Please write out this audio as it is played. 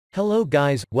Hello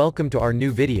guys, welcome to our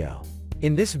new video.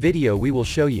 In this video we will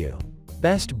show you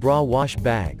best bra wash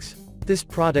bags. This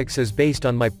product is based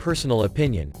on my personal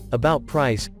opinion, about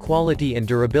price, quality and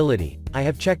durability. I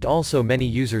have checked also many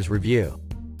users review.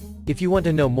 If you want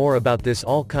to know more about this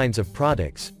all kinds of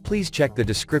products, please check the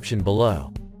description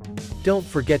below. Don't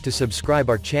forget to subscribe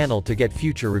our channel to get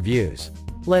future reviews.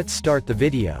 Let's start the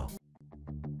video.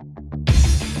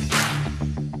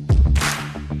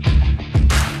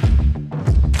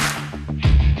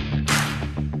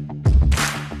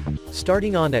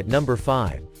 Starting on at number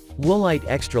 5. Woolite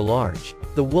Extra-Large.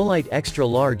 The Woolite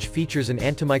Extra-Large features an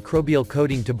antimicrobial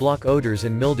coating to block odors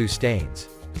and mildew stains.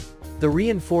 The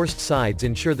reinforced sides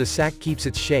ensure the sack keeps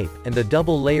its shape, and the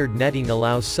double-layered netting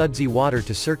allows sudsy water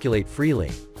to circulate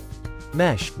freely.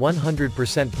 Mesh, 100%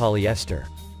 polyester.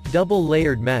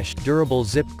 Double-layered mesh, durable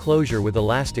zip closure with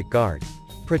elastic guard.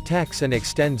 Protects and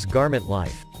extends garment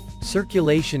life.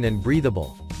 Circulation and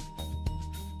breathable.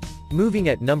 Moving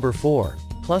at number 4.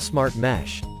 Plusmart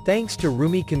Mesh. Thanks to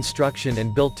roomy construction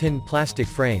and built-in plastic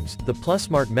frames, the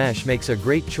Plusmart Mesh makes a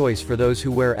great choice for those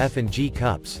who wear F&G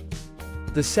cups.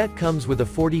 The set comes with a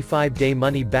 45-day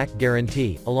money-back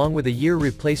guarantee, along with a year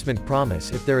replacement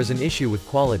promise if there is an issue with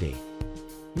quality.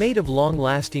 Made of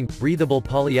long-lasting, breathable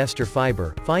polyester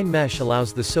fiber, fine mesh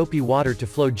allows the soapy water to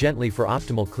flow gently for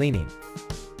optimal cleaning.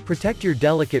 Protect your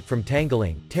delicate from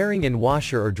tangling, tearing in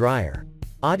washer or dryer.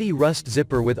 Audi Rust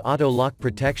Zipper with auto lock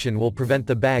protection will prevent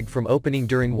the bag from opening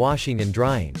during washing and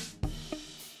drying.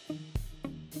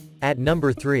 At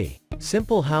number 3.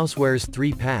 Simple Housewares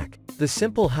 3-Pack. The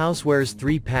Simple Housewares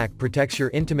 3-Pack protects your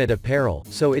intimate apparel,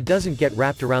 so it doesn't get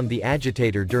wrapped around the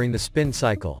agitator during the spin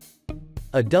cycle.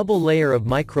 A double layer of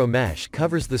micro mesh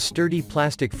covers the sturdy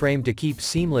plastic frame to keep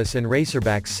seamless and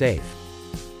racerbacks safe.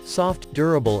 Soft,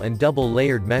 durable and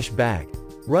double-layered mesh bag.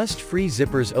 Rust-free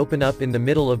zippers open up in the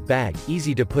middle of bag,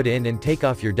 easy to put in and take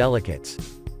off your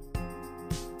delicates.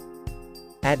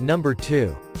 At number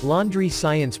 2. Laundry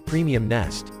Science Premium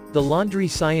Nest. The Laundry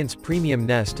Science Premium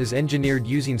Nest is engineered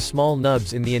using small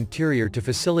nubs in the interior to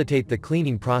facilitate the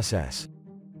cleaning process.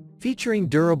 Featuring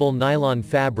durable nylon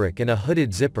fabric and a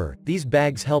hooded zipper, these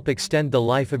bags help extend the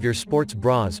life of your sports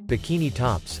bras, bikini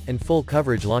tops, and full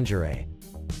coverage lingerie.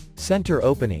 Center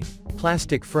opening.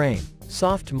 Plastic frame.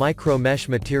 Soft micro mesh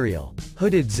material.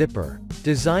 Hooded zipper.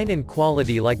 Design and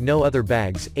quality like no other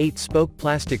bags. 8-spoke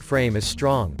plastic frame is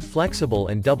strong, flexible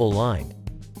and double-lined.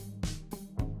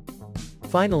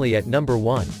 Finally at number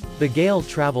 1. Bagail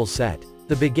Travel Set.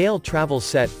 The Bagail Travel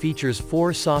Set features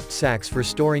 4 soft sacks for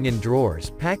storing in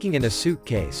drawers, packing in a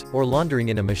suitcase, or laundering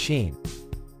in a machine.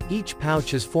 Each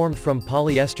pouch is formed from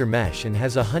polyester mesh and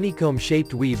has a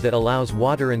honeycomb-shaped weave that allows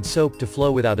water and soap to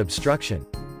flow without obstruction.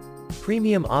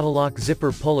 Premium autolock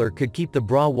zipper puller could keep the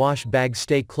bra wash bag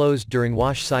stay closed during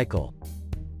wash cycle.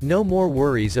 No more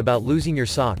worries about losing your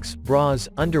socks, bras,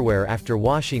 underwear after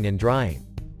washing and drying.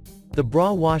 The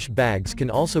bra wash bags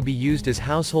can also be used as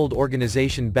household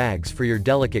organization bags for your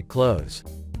delicate clothes.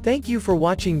 Thank you for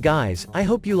watching guys, I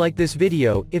hope you like this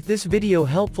video. If this video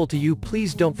helpful to you,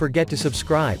 please don't forget to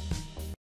subscribe.